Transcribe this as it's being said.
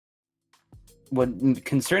what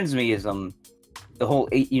concerns me is the whole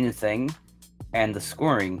 8-unit thing and the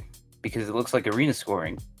scoring, because it looks like arena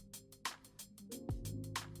scoring.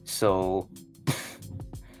 So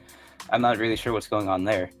I'm not really sure what's going on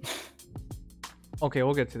there. Okay,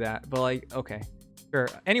 we'll get to that. But like, okay, sure.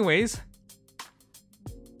 Anyways,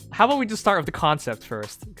 how about we just start with the concept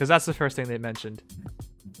first, because that's the first thing they mentioned.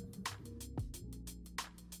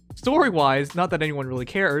 Story-wise, not that anyone really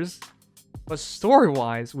cares, but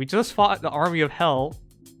story-wise, we just fought the army of hell,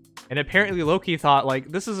 and apparently Loki thought, like,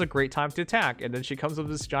 this is a great time to attack, and then she comes up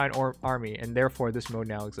with this giant army, and therefore this mode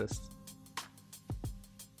now exists.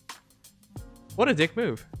 What a dick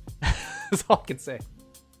move. That's all I can say.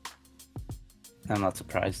 I'm not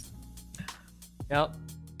surprised. Yep.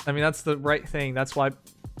 I mean, that's the right thing. That's why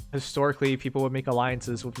historically people would make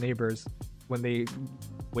alliances with neighbors when they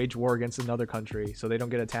wage war against another country so they don't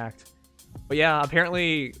get attacked. But yeah,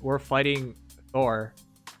 apparently we're fighting Thor,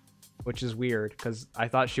 which is weird because I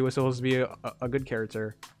thought she was supposed to be a good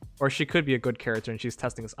character, or she could be a good character and she's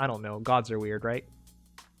testing us. I don't know. Gods are weird, right?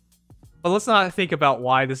 But let's not think about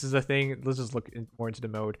why this is a thing. Let's just look more into the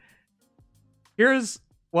mode. Here's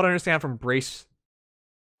what I understand from Brace.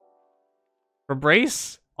 For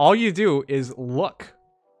Brace, all you do is look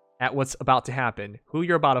at what's about to happen, who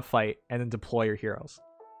you're about to fight, and then deploy your heroes.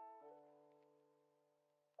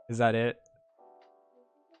 Is that it?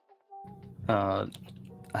 I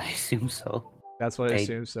assume so. That's what I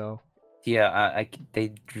assume so. Yeah,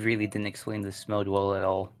 they really didn't explain this mode well at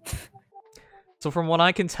all. So from what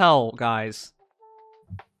I can tell, guys,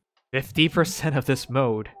 50% of this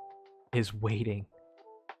mode is waiting.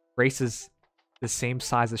 Brace is the same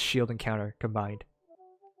size as shield and counter combined.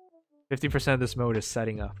 50% of this mode is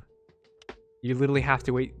setting up. You literally have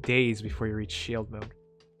to wait days before you reach shield mode.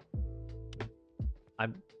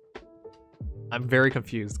 I'm very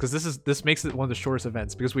confused because this makes it one of the shortest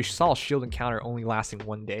events because we saw shield and counter only lasting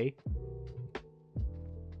 1 day.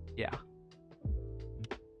 Yeah.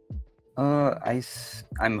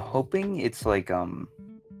 I'm hoping it's like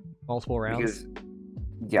multiple rounds. Because,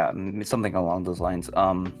 yeah, something along those lines.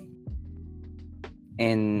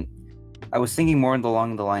 And I was thinking more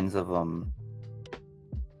along the lines of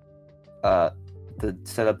the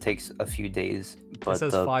setup takes a few days, but it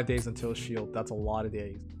says 5 days until shield. That's a lot of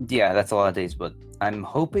days. Yeah, that's a lot of days, but I'm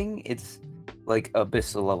hoping it's like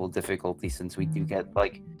abyssal level difficulty since we do get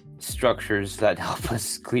like structures that help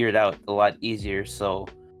us clear it out a lot easier. So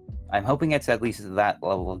I'm hoping it's at least that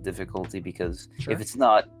level of difficulty because if it's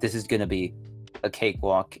not, this is gonna be a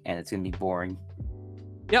cakewalk and it's gonna be boring.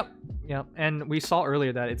 Yep. And we saw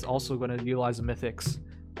earlier that it's also going to utilize mythics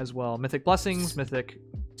as well. Mythic blessings,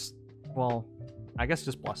 well, I guess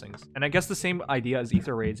just blessings. And I guess the same idea as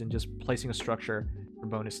Ether Raids and just placing a structure for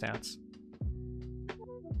bonus stats.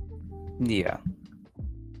 Yeah.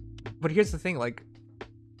 But here's the thing, like,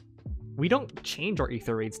 we don't change our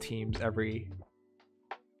Ether Raids teams every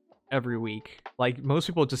week. Like, most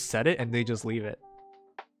people just set it and they just leave it.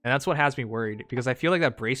 And that's what has me worried because I feel like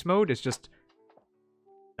that brace mode is just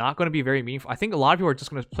not going to be very meaningful. I think a lot of people are just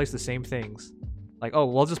going to place the same things. Like, oh,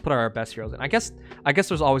 we'll just put our best heroes in. I guess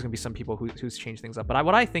there's always going to be some people who's changed things up. But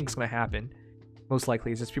what I think is going to happen, most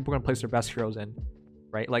likely, is just people are going to place their best heroes in,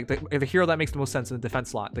 right? Like the hero that makes the most sense in the defense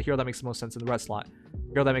slot, the hero that makes the most sense in the red slot,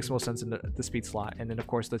 the hero that makes the most sense in the speed slot, and then of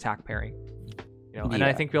course the attack pairing. You know, and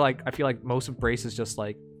I feel like most of Brace is just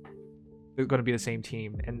like they're going to be the same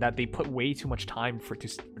team, and that they put way too much time for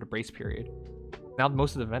the Brace period. Now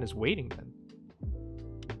most of the event is waiting then.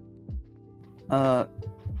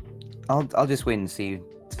 I'll just wait and see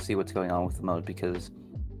what's going on with the mode because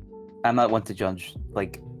I'm not one to judge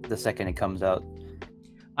like the second it comes out.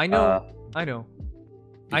 I know.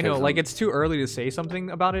 Like it's too early to say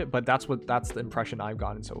something about it, but that's the impression I've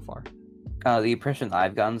gotten so far. The impression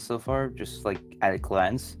I've gotten so far, just like at a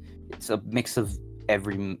glance, it's a mix of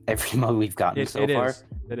every mode we've gotten so far.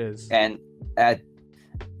 It is. And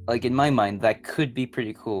like in my mind, that could be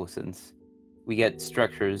pretty cool since we get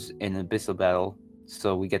structures in Abyssal Battle,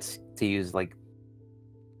 so we get to use like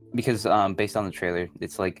because based on the trailer,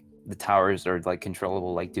 it's like the towers are like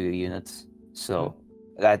controllable like duty units. So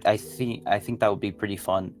that I think that would be pretty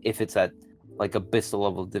fun if it's at like Abyssal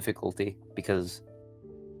level difficulty because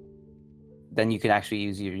then you can actually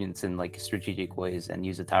use your units in like strategic ways and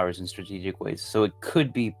use the towers in strategic ways. So it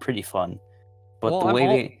could be pretty fun. But the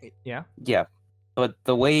way but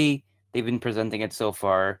the way they've been presenting it so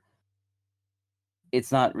far,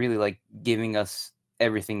 it's not really like giving us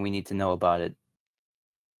everything we need to know about it.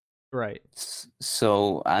 Right.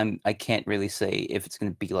 So I can't really say if it's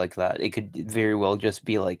gonna be like that. It could very well just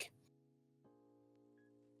be like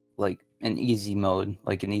an easy mode,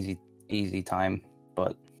 like an easy time.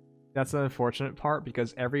 But That's the unfortunate part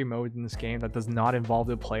because every mode in this game that does not involve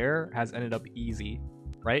the player has ended up easy,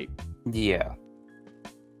 right? Yeah.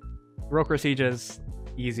 Roker Sieges,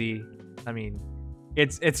 easy. I mean,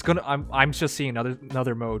 it's gonna. I'm just seeing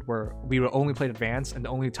another mode where we will only play advanced, and the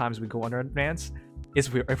only times we go under advanced is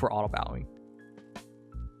if we're auto battling.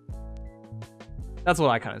 That's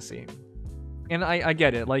what I kind of see, and I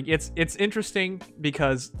get it. Like it's interesting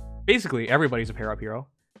because basically everybody's a pair up hero.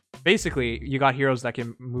 Basically, you got heroes that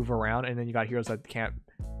can move around, and then you got heroes that can't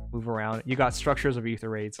move around. You got structures of ether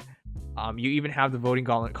raids. You even have the voting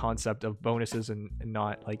gauntlet concept of bonuses and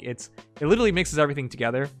not. Like it literally mixes everything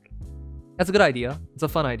together. That's a good idea. It's a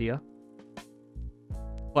fun idea.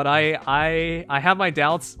 But I have my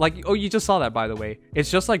doubts. Like, oh, you just saw that, by the way.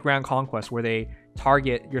 It's just like Grand Conquest where they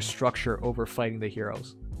target your structure over fighting the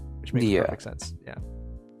heroes, which makes perfect sense. Yeah.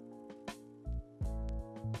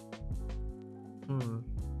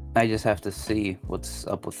 I just have to see what's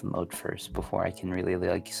up with the mode first before I can really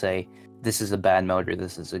like say this is a bad mode or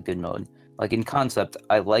this is a good mode. Like in concept,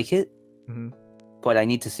 I like it, but I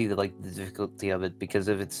need to see the difficulty of it, because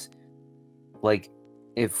if it's like,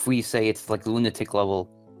 if we say it's like lunatic level,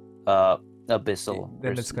 abyssal,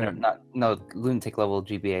 then it's gonna lunatic level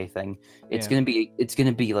GBA thing. It's gonna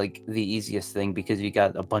be like the easiest thing because you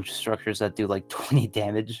got a bunch of structures that do like 20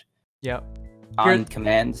 damage. Yeah. On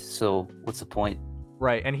command. So what's the point?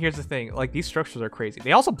 Right, and here's the thing, like these structures are crazy.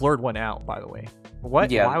 They also blurred one out, by the way. What?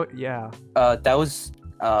 Yeah. Why would, yeah. That was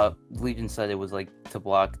Legion said it was like to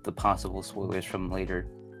block the possible spoilers from later,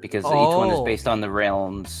 because each one is based on the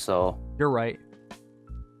realms. So you're right.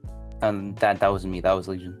 And that wasn't me. That was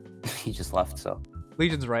Legion. He just left. So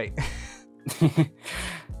Legion's right.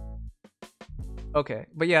 Okay,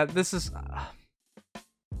 but yeah, this is.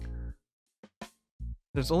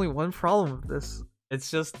 There's only one problem with this. It's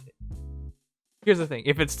just. Here's the thing,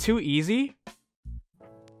 if it's too easy,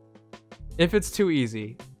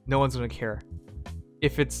 no one's gonna care.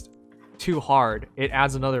 If it's too hard, it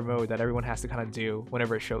adds another mode that everyone has to kind of do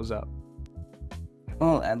whenever it shows up.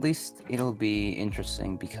 Well, at least it'll be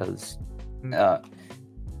interesting because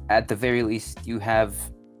at the very least you have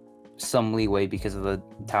some leeway because of the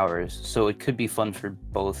towers, so it could be fun for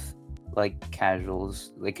both, like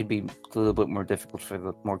casuals. It could be a little bit more difficult for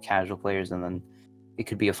the more casual players, and then it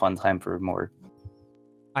could be a fun time for more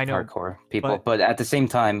hardcore people, but at the same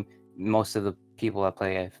time, most of the people that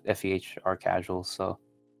play FEH are casual, so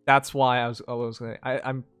that's why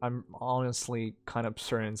I'm honestly kind of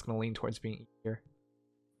certain it's gonna lean towards being easier.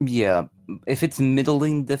 Yeah, if it's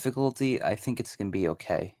middling difficulty, I think it's gonna be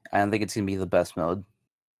okay. I don't think it's gonna be the best mode.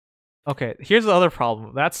 Okay, here's the other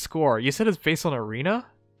problem. That score, you said it's based on arena?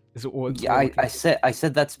 Is it what? Yeah, I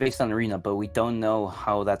said that's based on arena, but we don't know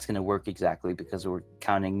how that's gonna work exactly because we're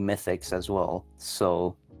counting mythics as well.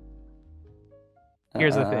 So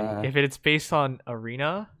here's the thing: if it's based on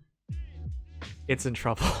arena, it's in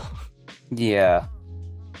trouble. Yeah.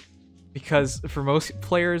 Because for most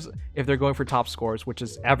players, if they're going for top scores, which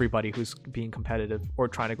is everybody who's being competitive or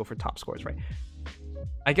trying to go for top scores, right?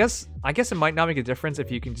 I guess it might not make a difference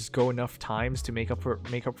if you can just go enough times to make up for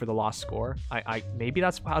the lost score. I maybe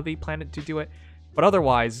that's how they plan to do it. But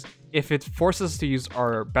otherwise, if it forces us to use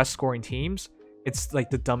our best scoring teams, it's like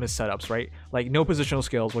the dumbest setups, right? Like no positional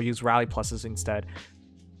skills, we'll use rally pluses instead.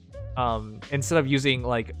 Instead of using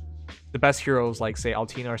like the best heroes, like say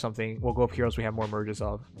Altina or something, we'll go up heroes we have more merges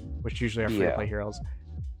of, which usually are free to play heroes.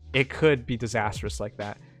 It could be disastrous like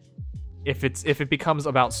that if it becomes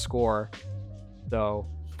about score. So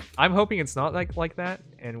I'm hoping it's not like that,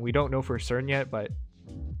 and we don't know for certain yet, but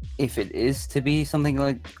if it is to be something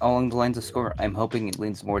like along the lines of score, I'm hoping it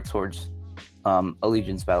leans more towards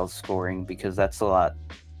Allegiance battle scoring, because that's a lot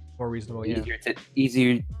more reasonable.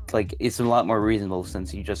 Easier, like it's a lot more reasonable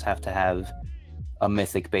since you just have to have a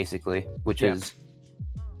mythic basically, which is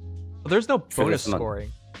well, there's no bonus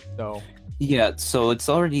scoring, so yeah, so it's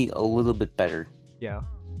already a little bit better. Yeah.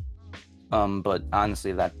 But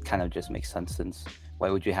honestly, that kind of just makes sense, since why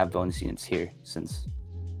would you have bonus units here, since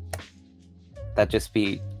that'd just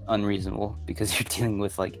be unreasonable because you're dealing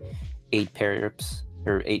with like 8 pair-ups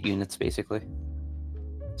or 8 units basically.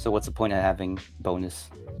 So what's the point of having bonus?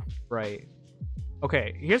 Right.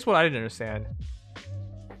 Okay, here's what I didn't understand.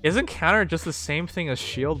 Isn't counter just the same thing as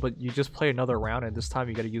shield, but you just play another round and this time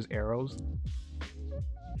you gotta use arrows?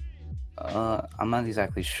 I'm not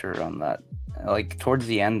exactly sure on that. Like towards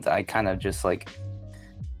the end, I kind of just like,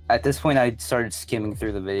 at this point I started skimming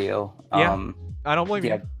through the video. Yeah, I don't blame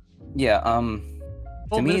you. Yeah,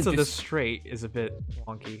 12 minutes of this straight is a bit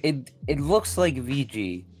wonky. It looks like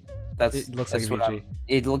VG. It looks like VG.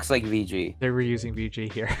 It looks like VG. They're reusing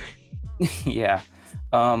VG here. Yeah.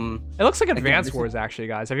 It looks like again, Advance Wars, actually,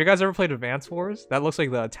 guys. Have you guys ever played Advance Wars? That looks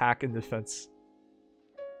like the attack and defense.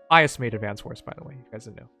 IS made Advance Wars, by the way. You guys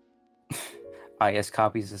didn't know. IS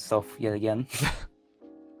copies itself yet again.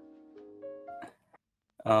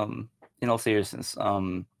 In all seriousness,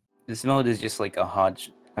 this mode is just like a hot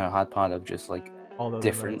pot of just like All those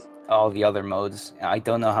different, modes. all the other modes. I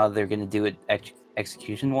don't know how they're gonna do it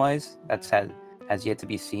execution wise. Has yet to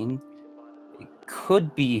be seen. It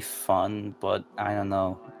could be fun, but I don't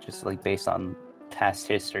know. Just like based on past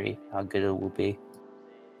history, how good it will be.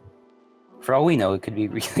 For all we know, it could be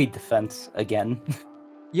relay defense again.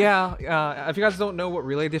 Yeah, if you guys don't know what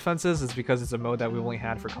relay defense is, it's because it's a mode that we only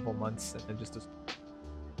had for a couple months, and then just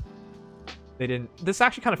they didn't. This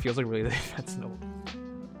actually kind of feels like relay defense, no?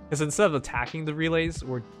 Because instead of attacking the relays,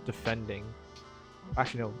 we're defending.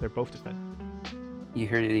 Actually, no, they're both defending. You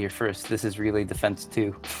heard it here first. This is relay defense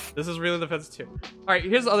 2. This is relay defense 2. All right,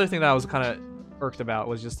 here's the other thing that I was kind of irked about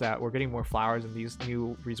was just that we're getting more flowers and these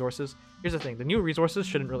new resources. Here's the thing: the new resources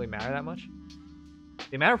shouldn't really matter that much.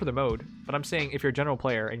 They matter for the mode, but I'm saying if you're a general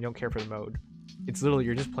player and you don't care for the mode, it's literally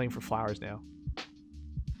you're just playing for flowers now.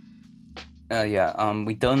 Yeah.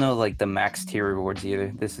 We don't know like the max tier rewards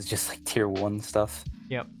either. This is just like tier 1 stuff.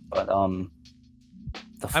 Yep. But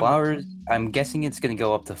the flowers, I'm guessing it's gonna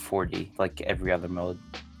go up to 40, like every other mode,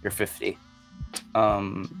 or 50.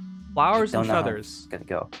 Flowers and feathers. It's gonna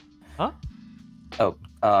go. Huh? Oh,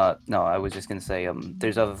 no, I was just gonna say,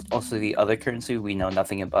 there's also the other currency we know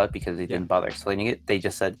nothing about because they didn't bother explaining it. They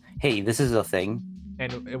just said, hey, this is a thing.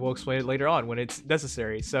 And it will explain it later on when it's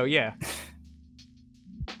necessary, so yeah.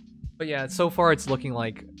 But yeah, so far it's looking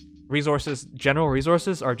like resources, general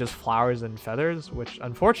resources are just flowers and feathers, which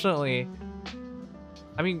unfortunately,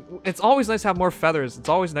 I mean, it's always nice to have more feathers, it's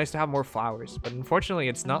always nice to have more flowers, but unfortunately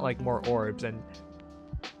it's not like more orbs, and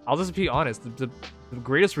I'll just be honest, the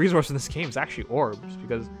greatest resource in this game is actually orbs,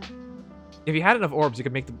 because if you had enough orbs, you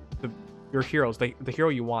could make your heroes, the hero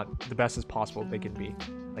you want, the best as possible they can be.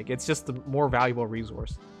 Like, it's just the more valuable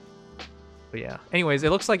resource. But yeah. Anyways,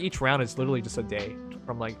 it looks like each round is literally just a day,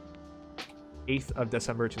 from like 8th of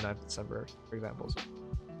December to 9th of December, for example.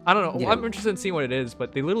 I don't know. Yeah. I'm interested in seeing what it is,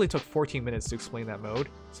 but they literally took 14 minutes to explain that mode.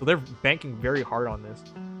 So they're banking very hard on this.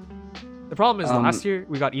 The problem is last year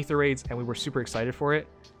we got Ether Raids and we were super excited for it.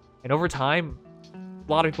 And over time,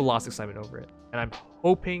 a lot of people lost excitement over it. And I'm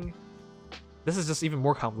hoping this is just even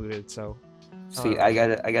more convoluted, so... See, I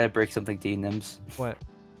gotta break something to you, Nims. What?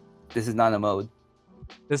 This is not a mode.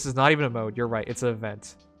 This is not even a mode. You're right. It's an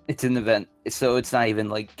event. It's an event, so it's not even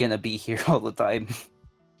like gonna be here all the time.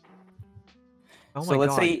 Oh my so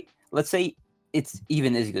God. let's say it's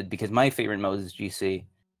even is good because my favorite mode is GC.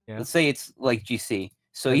 Yeah. Let's say it's like GC.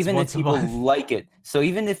 So It's even if once a people month. like it,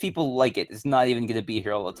 it's not even gonna be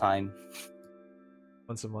here all the time.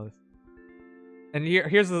 Once a month. And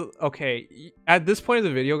here's the... Okay, at this point of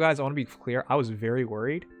the video, guys, I want to be clear. I was very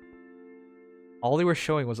worried. All they were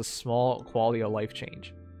showing was a small quality of life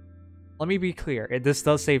change. Let me be clear. This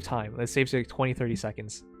does save time. It saves like 20-30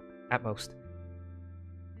 seconds at most.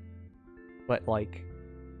 But like,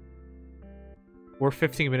 we're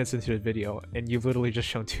 15 minutes into the video and you've literally just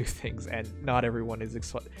shown 2 things, and not everyone is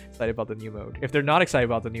excited about the new mode. If they're not excited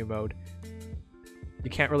about the new mode, you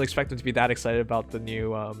can't really expect them to be that excited about the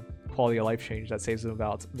new quality of life change that saves them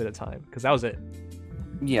about a bit of time, because that was it.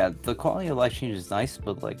 Yeah, the quality of life change is nice,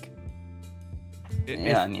 but like,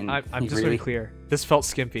 I mean, I'm just really clear. This felt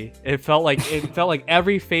skimpy. It felt like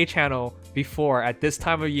every Feh channel before at this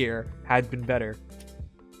time of year had been better.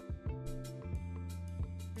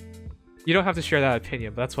 You don't have to share that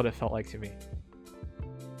opinion, but that's what it felt like to me.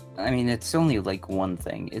 I mean, it's only like one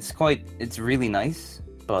thing. It's really nice,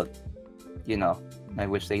 but you know, I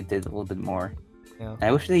wish they did a little bit more. Yeah.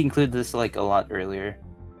 I wish they included this like a lot earlier.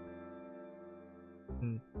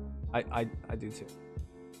 I do too.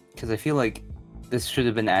 Because I feel like this should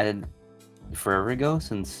have been added forever ago,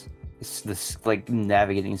 since this like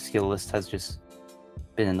navigating skill list has just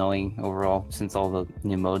been annoying overall since all the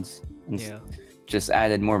new modes. And Yeah. Just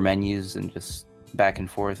added more menus and just back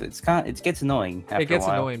and forth. It gets annoying after It gets a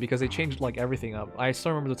while. annoying because they changed like everything up. I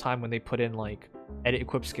still remember the time when they put in like edit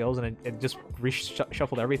equip skills and it just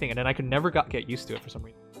reshuffled everything, and then I could never get used to it for some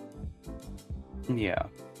reason. Yeah.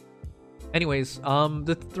 Anyways,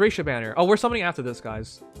 the Thracia banner. Oh, we're summoning after this,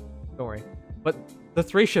 guys. Don't worry. But the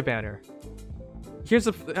Thracia banner.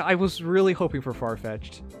 I was really hoping for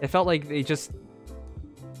Farfetch'd. It felt like they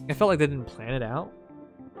didn't plan it out.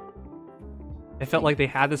 It felt like they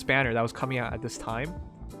had this banner that was coming out at this time,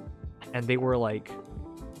 and they were like,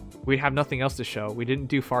 we have nothing else to show. We didn't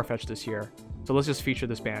do Farfetch'd this year, so let's just feature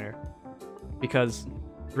this banner. Because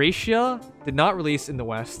Thracia did not release in the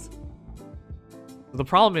West. The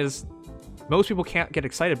problem is, most people can't get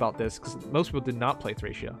excited about this because most people did not play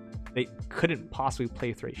Thracia. They couldn't possibly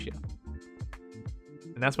play Thracia,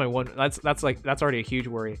 and that's my one. That's already a huge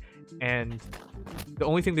worry. And the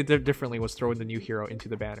only thing they did differently was throwing the new hero into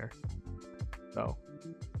the banner. So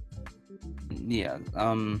yeah,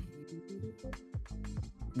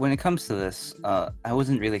 when it comes to this, I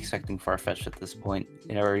wasn't really expecting Farfetch'd at this point.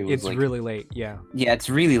 It already was. It's really late. Yeah. Yeah, it's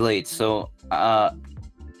really late. So I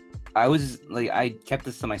was like, I kept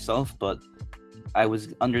this to myself, but I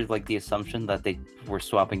was under like the assumption that they were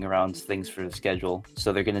swapping around things for the schedule,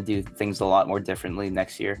 so they're gonna do things a lot more differently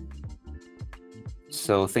next year.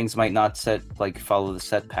 So things might not follow the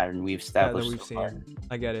set pattern we've established. That we've seen.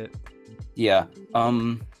 I get it. Yeah.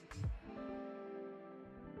 I'm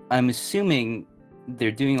assuming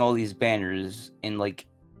they're doing all these banners in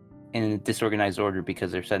a disorganized order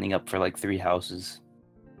because they're setting up for like 3 houses.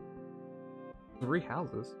 3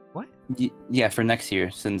 houses? What? Yeah, for next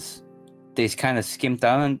year, since they kind of skimped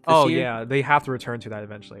out this year. Yeah, they have to return to that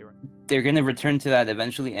eventually, right? They're gonna return to that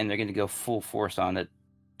eventually, and they're gonna go full force on it.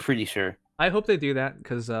 Pretty sure. I hope they do that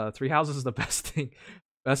because 3 houses is the best thing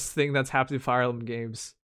that's happened to Fire Emblem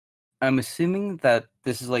games. I'm assuming that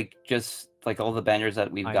this is just all the banners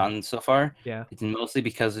that we've gotten so far. Yeah. It's mostly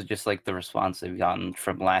because of just the response they've gotten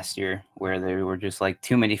from last year, where there were just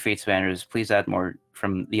too many Fates banners. Please add more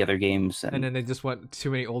from the other games. And then they just went too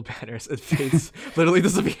many old banners. And Fates literally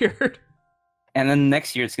disappeared. And then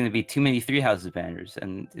next year it's going to be too many 3 houses banners,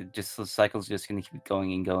 and the cycle's just going to keep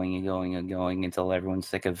going and going and going and going until everyone's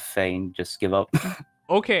sick of Feh and just give up.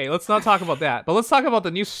 Okay, let's not talk about that. But let's talk about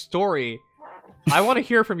the new story. I want to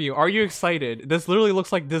hear from you. Are you excited? This literally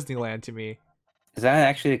looks like Disneyland to me. Is that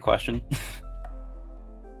actually a question?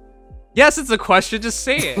 Yes, it's a question. Just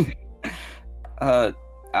say it.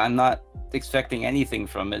 I'm not expecting anything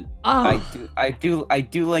from it. Oh. I do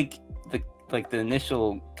like the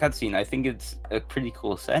initial cutscene. I think it's a pretty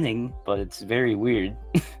cool setting, but it's very weird.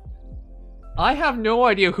 I have no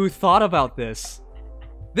idea who thought about this.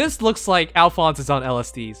 This looks like Alphonse is on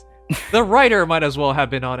LSDs. The writer might as well have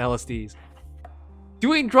been on LSDs.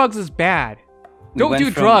 Doing drugs is bad. Don't do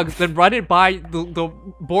drugs, then run it by the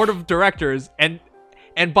board of directors, and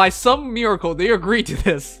by some miracle they agree to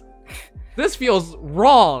this. This feels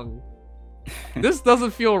wrong. This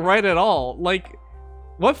doesn't feel right at all.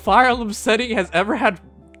 What Fire Emblem setting has ever had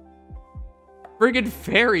friggin'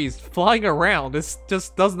 fairies flying around? This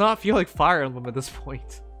just does not feel like Fire Emblem at this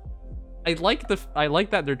point. I like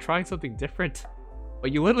that they're trying something different,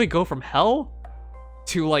 but you literally go from hell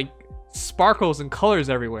to sparkles and colors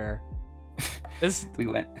everywhere.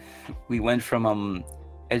 We went from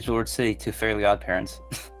Edgelord City to Fairly Odd Parents.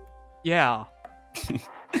 Yeah.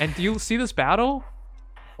 And do you see this battle?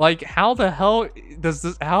 How the hell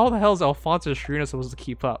is Alphonse and Shrina supposed to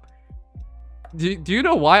keep up? Do you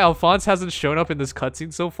know why Alphonse hasn't shown up in this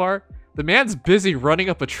cutscene so far? The man's busy running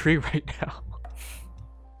up a tree right now.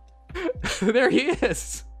 There he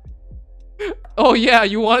is. Oh yeah,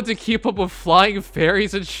 you wanted to keep up with flying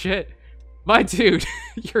fairies and shit. My dude,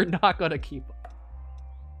 you're not gonna keep up.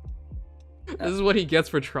 This is what he gets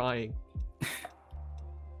for trying.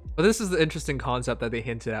 But this is the interesting concept that they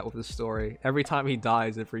hinted at with the story. Every time he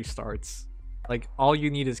dies, it restarts. All you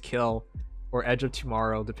need is kill or Edge of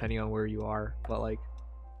Tomorrow, depending on where you are. But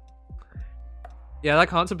yeah, that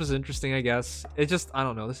concept is interesting, I guess. It just, I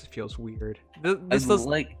don't know, this feels weird. This does,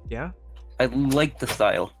 yeah? I like the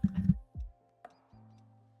style.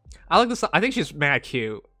 I like this. I think she's mad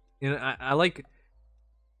cute. I like...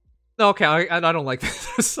 No, okay, I don't like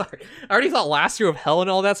this. Sorry. I already thought last year of Hell and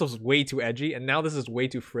all that, so it was way too edgy, and now this is way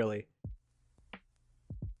too frilly.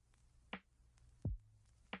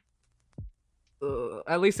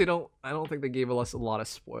 At least they don't... I don't think they gave us a lot of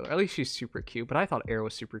spoiler. At least she's super cute, but I thought Air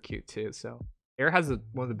was super cute too, so... Air has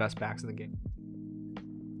one of the best backs in the game.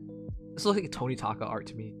 This looks like a Tony Taka art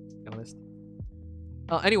to me, to be honest.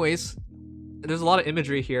 Anyways, there's a lot of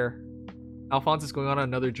imagery here. Alphonse is going on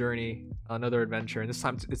another journey, another adventure, and this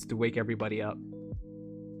time it's to wake everybody up.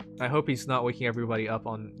 I hope he's not waking everybody up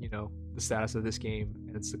on, the status of this game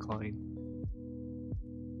and its decline.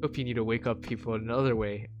 Hope you need to wake up people in another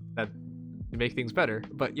way to make things better.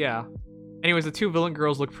 But yeah. Anyways, the 2 villain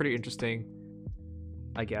girls look pretty interesting.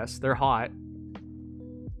 I guess. They're hot.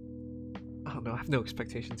 I don't know. I have no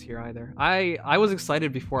expectations here either. I was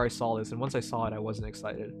excited before I saw this, and once I saw it, I wasn't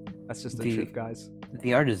excited. That's just the truth, guys.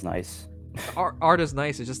 The art is nice. Art is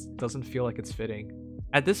nice. It just doesn't feel like it's fitting.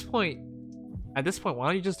 At this point, why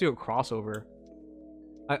don't you just do a crossover?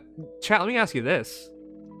 Chat, let me ask you this.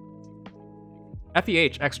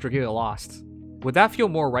 FEH Extra Giga Lost. Would that feel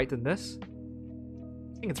more right than this?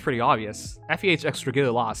 I think it's pretty obvious. FEH Extra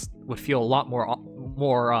Giga Lost would feel a lot more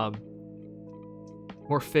more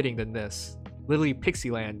fitting than this. Literally,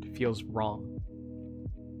 Pixieland feels wrong.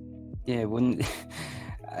 Yeah, wouldn't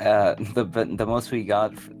the most we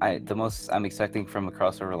got, the most I'm expecting from a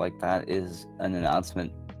crossover like that is an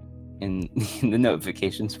announcement in the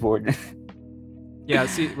notifications board. Yeah,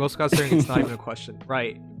 see, most guys saying it's not even a question,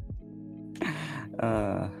 right?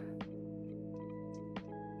 But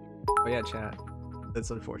yeah, chat. That's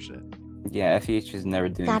unfortunate. Yeah, FEH is never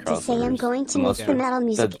doing Got to crossovers. say I'm going to miss the metal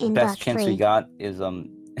music the in best Buck chance 3. we got is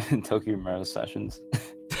Tokyo Mirror Sessions.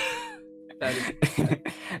 That is...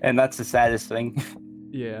 And that's the saddest thing.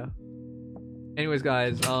 Yeah. Anyways,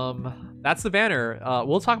 guys, that's the banner.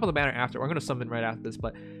 We'll talk about the banner after. We're gonna summon right after this,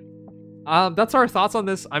 but that's our thoughts on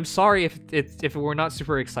this. I'm sorry if we're not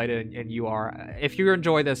super excited and you are. If you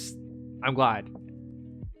enjoy this, I'm glad.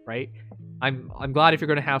 Right? I'm glad if you're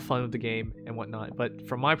gonna have fun with the game and whatnot. But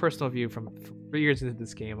from my personal view, from 3 years into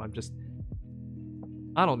this game,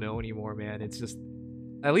 I don't know anymore, man. It's just,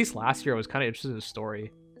 at least last year I was kind of interested in the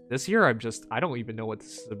story. This year I don't even know what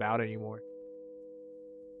this is about anymore.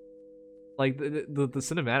 Like the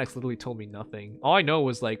cinematics literally told me nothing. All I know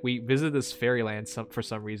was like we visited this fairyland for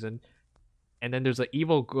some reason, and then there's an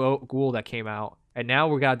evil ghoul that came out, and now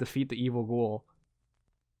we gotta defeat the evil ghoul.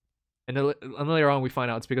 And then later on we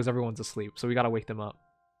find out it's because everyone's asleep, so we gotta wake them up.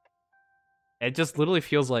 It just literally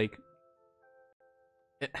feels like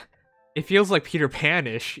it feels like Peter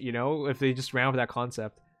Pan-ish, you know, if they just ran with that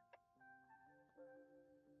concept.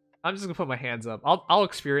 I'm just gonna put my hands up. I'll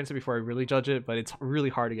experience it before I really judge it, but it's really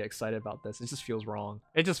hard to get excited about this. It just feels wrong.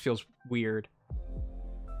 It just feels weird.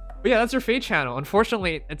 But yeah, that's our Feh channel.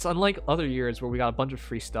 Unfortunately, it's unlike other years where we got a bunch of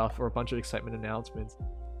free stuff or a bunch of excitement announcements.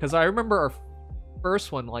 Because I remember our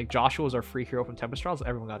first one, like Joshua was our free hero from Tempest Trials.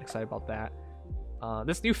 Everyone got excited about that.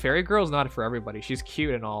 This new fairy girl is not for everybody. She's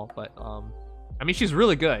cute and all, but I mean, she's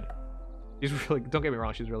really good. Don't get me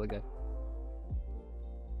wrong, she's really good.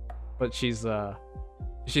 But she's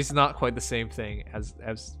not quite the same thing as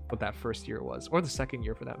what that first year was, or the second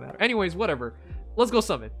year for that matter. Anyways, whatever. Let's go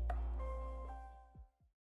summon.